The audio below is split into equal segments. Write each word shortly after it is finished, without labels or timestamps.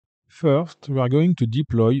First, we are going to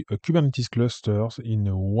deploy a Kubernetes clusters in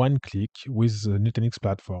one click with the Nutanix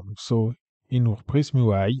platform. So in WordPress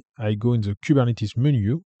MIUI, I go in the Kubernetes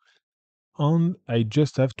menu and I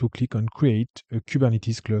just have to click on create a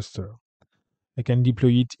Kubernetes cluster. I can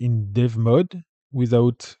deploy it in dev mode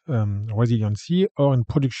without resiliency or in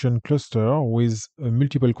production cluster with a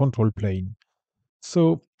multiple control plane.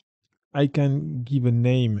 So I can give a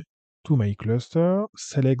name to my cluster,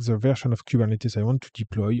 select the version of Kubernetes I want to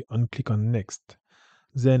deploy, and click on Next.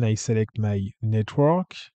 Then I select my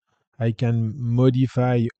network. I can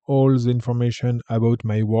modify all the information about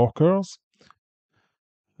my workers.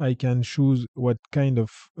 I can choose what kind of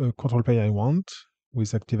control plane I want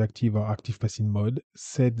with active-active or active-passive mode,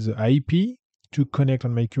 set the IP to connect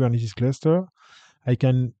on my Kubernetes cluster. I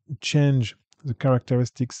can change the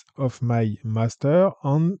characteristics of my master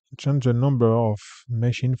and change the number of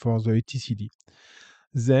machines for the etcd.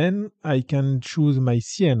 Then I can choose my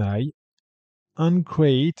CNI and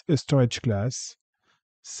create a storage class,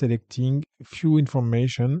 selecting few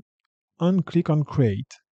information and click on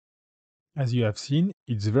create. As you have seen,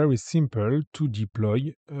 it's very simple to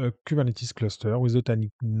deploy a Kubernetes cluster without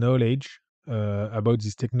any knowledge about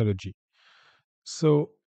this technology.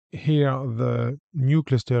 So here the new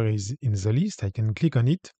cluster is in the list. I can click on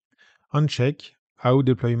it and check how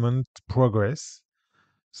deployment progress.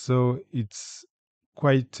 So it's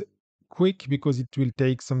quite quick because it will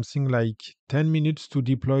take something like 10 minutes to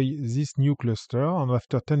deploy this new cluster. And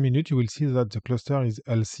after 10 minutes, you will see that the cluster is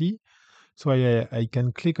healthy. So I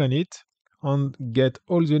can click on it and get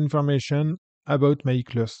all the information about my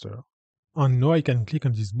cluster. And now I can click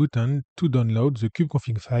on this button to download the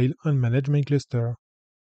kubeconfig file and manage my cluster.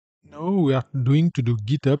 Now we are going to do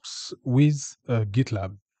GitOps with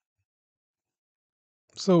GitLab.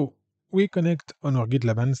 So we connect on our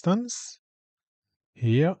GitLab instance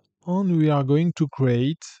here, and we are going to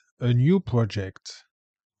create a new project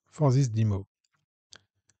for this demo.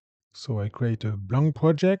 So I create a blank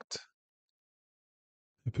project,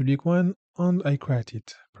 a public one, and I create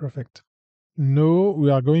it. Perfect. Now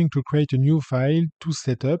we are going to create a new file to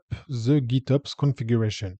set up the GitOps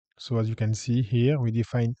configuration. So as you can see here, we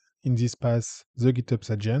define in this path the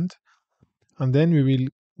GitOps agent, and then we will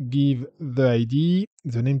give the ID,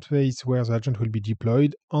 the namespace where the agent will be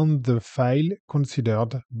deployed, and the file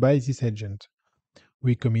considered by this agent.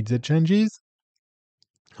 We commit the changes,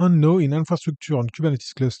 and now in infrastructure on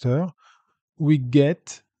Kubernetes cluster, we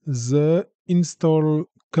get the install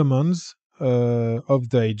commands of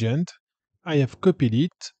the agent. I have copied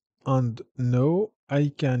it, and now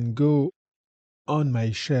I can go on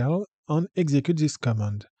my shell and execute this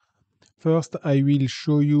command. First, I will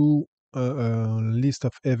show you a list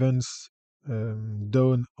of events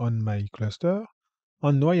done on my cluster.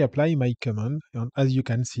 And now I apply my command. And as you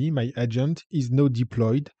can see, my agent is now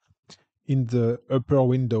deployed in the upper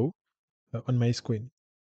window on my screen.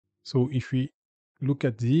 So if we look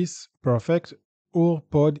at this, perfect, our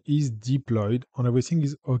pod is deployed and everything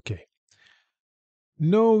is okay.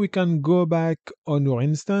 Now we can go back on our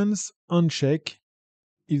instance and check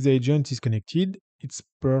if the agent is connected. It's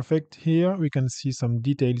perfect here. We can see some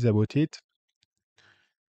details about it,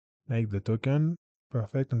 like the token,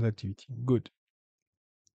 perfect, and the activity. Good.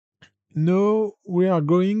 Now we are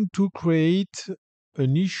going to create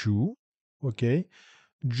an issue, okay,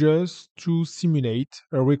 just to simulate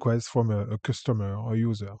a request from a customer or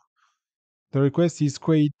user. The request is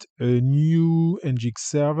create a new Nginx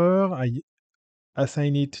server. I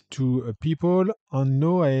assign it to a people, and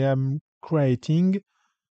now I am creating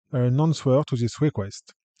an answer to this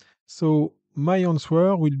request. So my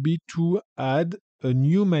answer will be to add a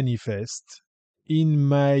new manifest in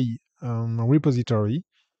my repository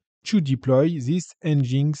to deploy this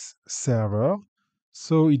Nginx server.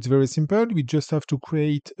 So it's very simple. We just have to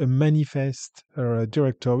create a manifest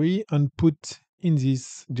directory and put in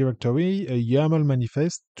this directory a YAML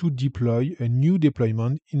manifest to deploy a new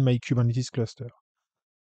deployment in my Kubernetes cluster.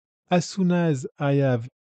 As soon as I have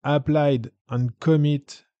applied and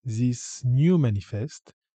commit this new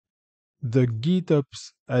manifest, the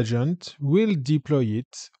GitOps agent will deploy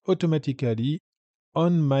it automatically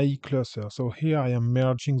on my cluster. So here I am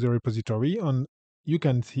merging the repository, and you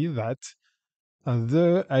can see that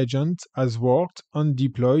the agent has worked and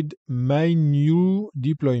deployed my new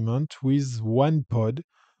deployment with one pod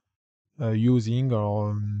using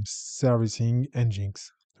or servicing Nginx.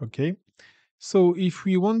 Okay. So if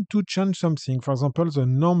we want to change something, for example, the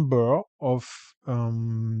number of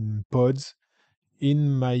pods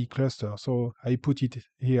in my cluster. So I put it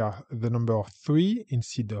here, the number of 3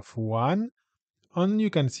 instead of 1. And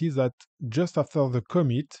you can see that just after the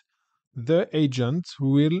commit, the agent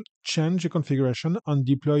will change the configuration and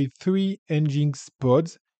deploy 3 Nginx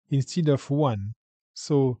pods instead of 1.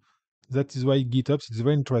 So that is why GitOps is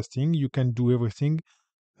very interesting. You can do everything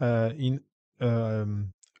in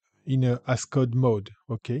a as code mode.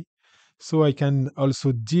 Okay, so I can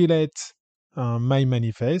also delete my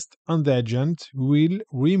manifest, and the agent will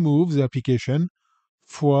remove the application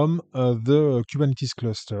from the Kubernetes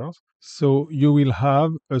clusters. So you will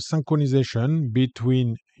have a synchronization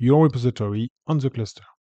between your repository and the cluster.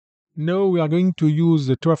 Now we are going to use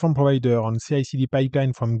the Terraform provider on CI/CD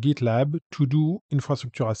pipeline from GitLab to do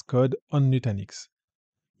infrastructure as code on Nutanix.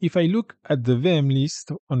 If I look at the VM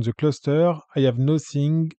list on the cluster, I have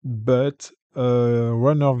nothing but a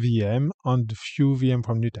runner VM and few VM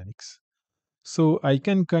from Nutanix. So I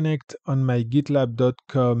can connect on my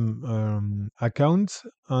gitlab.com account,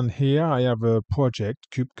 and here I have a project,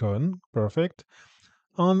 KubeCon, perfect,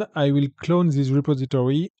 and I will clone this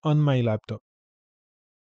repository on my laptop.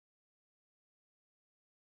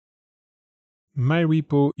 My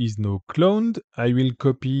repo is now cloned. I will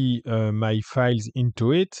copy my files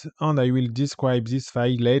into it, and I will describe this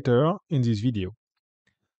file later in this video.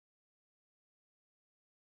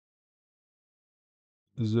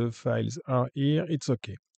 The files are here, it's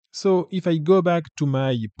okay. So if I go back to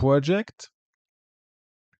my project,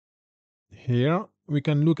 here we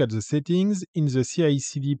can look at the settings in the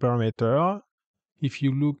CICD parameter. If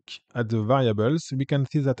you look at the variables, we can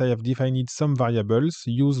see that I have defined some variables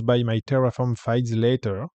used by my Terraform files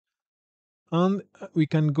later. And we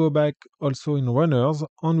can go back also in runners,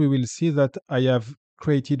 and we will see that I have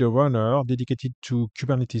created a runner dedicated to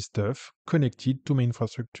Kubernetes stuff connected to my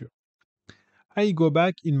infrastructure. I go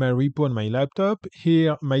back in my repo on my laptop.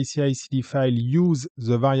 Here, my CI/CD file use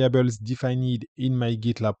the variables defined in my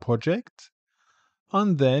GitLab project.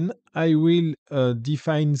 And then I will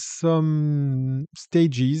define some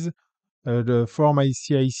stages for my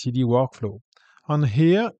CI/CD workflow. And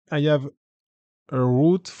here, I have a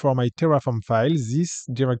root for my Terraform file, this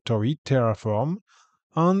directory, Terraform.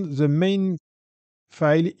 And the main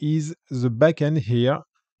file is the backend here.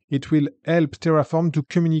 It will help Terraform to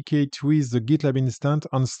communicate with the GitLab instance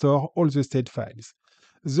and store all the state files.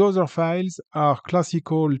 The other files are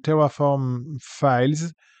classical Terraform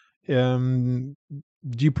files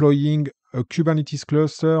deploying a Kubernetes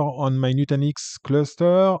cluster on my Nutanix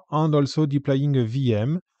cluster and also deploying a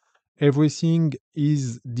VM. Everything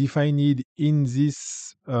is defined in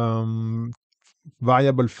this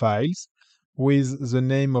variable files with the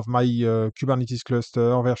name of my Kubernetes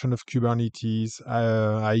cluster, version of Kubernetes,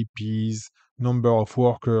 IPs, number of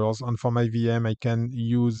workers, and for my VM, I can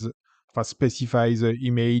specify the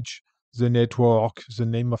image, the network, the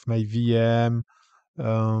name of my VM,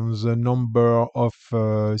 the number of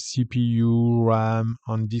CPU, RAM,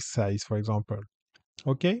 and disk size, for example.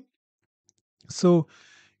 Okay? So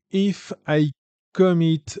if I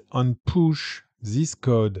commit and push this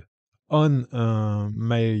code on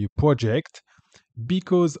my project,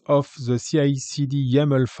 because of the CICD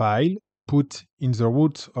YAML file put in the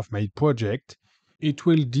root of my project, it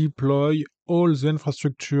will deploy all the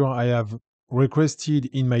infrastructure I have requested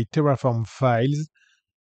in my Terraform files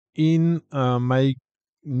in my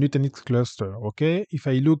Nutanix cluster. Okay, if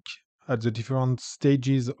I look at the different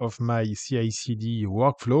stages of my CI/CD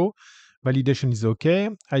workflow, validation is okay.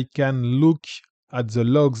 I can look at the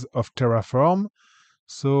logs of Terraform.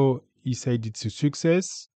 So he said it's a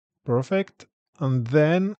success, perfect. And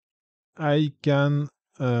then I can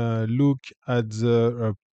look at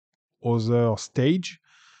the other stage.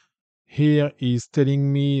 Here is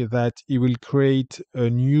telling me that he will create a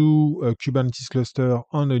new Kubernetes cluster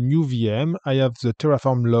on a new VM. I have the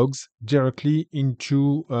Terraform logs directly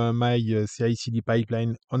into my CI/CD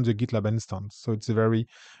pipeline on the GitLab instance. So it's very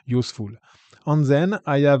useful. And then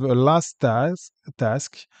I have a last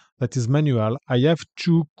task that is manual. I have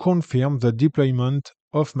to confirm the deployment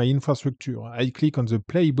of my infrastructure. I click on the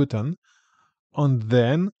play button, and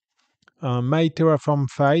then my Terraform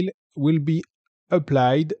file will be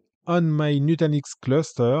applied on my Nutanix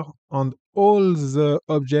cluster, and all the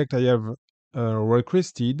objects I have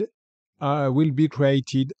requested will be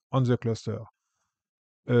created on the cluster.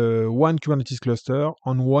 One Kubernetes cluster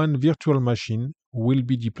on one virtual machine will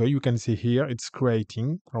be deployed. You can see here it's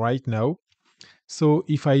creating right now. So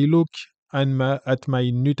if I look at my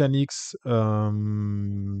Nutanix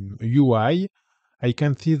UI, I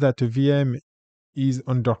can see that a VM is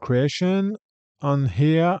under creation. And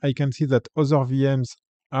here I can see that other VMs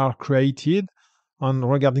are created. And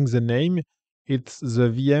regarding the name, it's the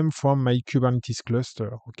VM from my Kubernetes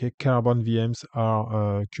cluster. Okay, Carbon VMs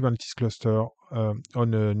are Kubernetes cluster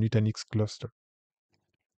on a Nutanix cluster.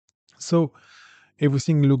 So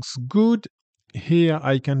everything looks good. Here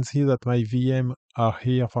I can see that my VM are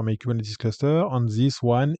here for my Kubernetes cluster, and this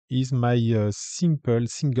one is my simple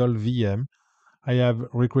single VM I have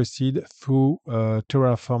requested through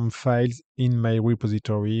Terraform files in my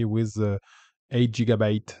repository with 8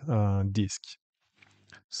 gigabyte disk.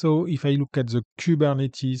 So if I look at the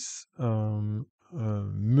Kubernetes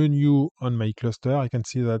menu on my cluster, I can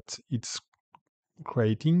see that it's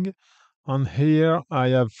creating. And here I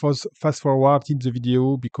have fast forwarded the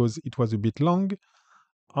video because it was a bit long.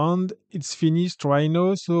 And it's finished right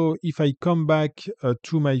now. So if I come back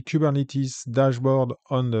to my Kubernetes dashboard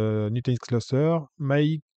on the Nutanix cluster,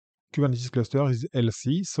 my Kubernetes cluster is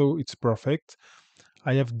healthy, so it's perfect.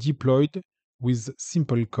 I have deployed with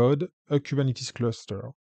simple code a Kubernetes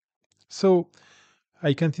cluster. So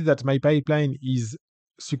I can see that my pipeline is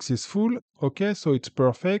successful. Okay, so it's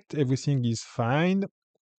perfect. Everything is fine.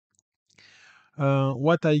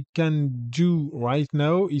 What I can do right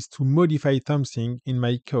now is to modify something in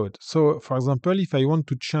my code. So, for example, if I want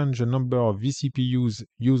to change the number of vCPUs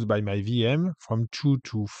used by my VM from 2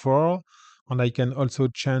 to 4, and I can also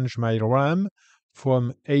change my RAM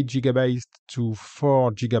from 8 gigabytes to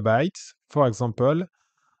 4 gigabytes, for example,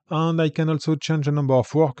 and I can also change the number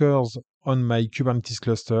of workers on my Kubernetes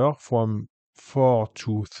cluster from 4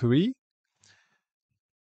 to 3.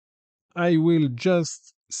 I will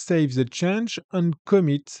just save the change and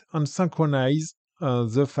commit and synchronize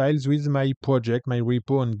the files with my project, my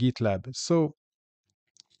repo on GitLab. So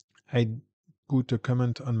I put a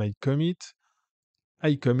comment on my commit.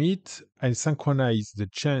 I commit, I synchronize the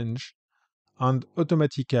change, and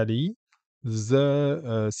automatically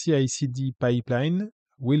the CICD pipeline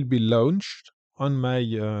will be launched on my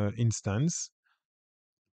instance.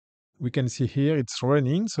 We can see here it's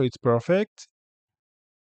running, so it's perfect.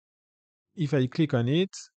 If I click on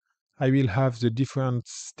it, I will have the different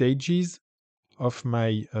stages of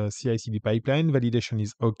my CI/CD pipeline. Validation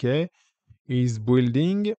is OK, is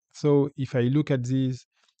building. So if I look at this,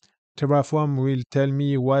 Terraform will tell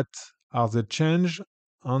me what are the change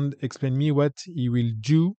and explain me what it will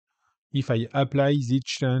do if I apply this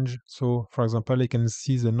change. So for example, I can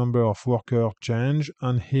see the number of worker change,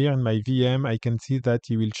 and here in my VM, I can see that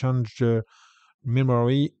it will change the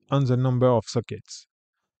memory and the number of sockets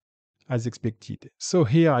as expected. So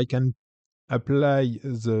here I can apply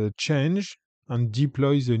the change and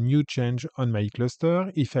deploy the new change on my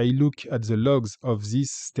cluster. If I look at the logs of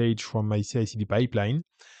this stage from my CI/CD pipeline,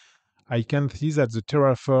 I can see that the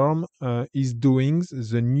Terraform is doing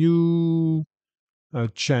the new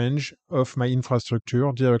change of my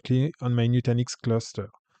infrastructure directly on my Nutanix cluster.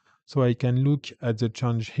 So I can look at the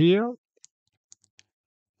change here,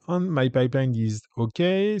 and my pipeline is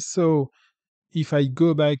OK. So if I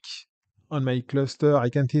go back on my cluster, I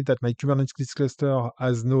can see that my Kubernetes cluster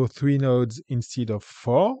has now 3 nodes instead of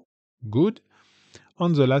 4. Good.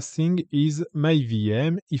 And the last thing is my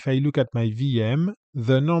VM. If I look at my VM,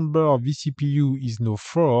 the number of vCPU is now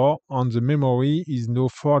 4, and the memory is now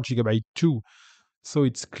 4 gigabyte too. So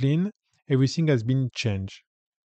it's clean. Everything has been changed.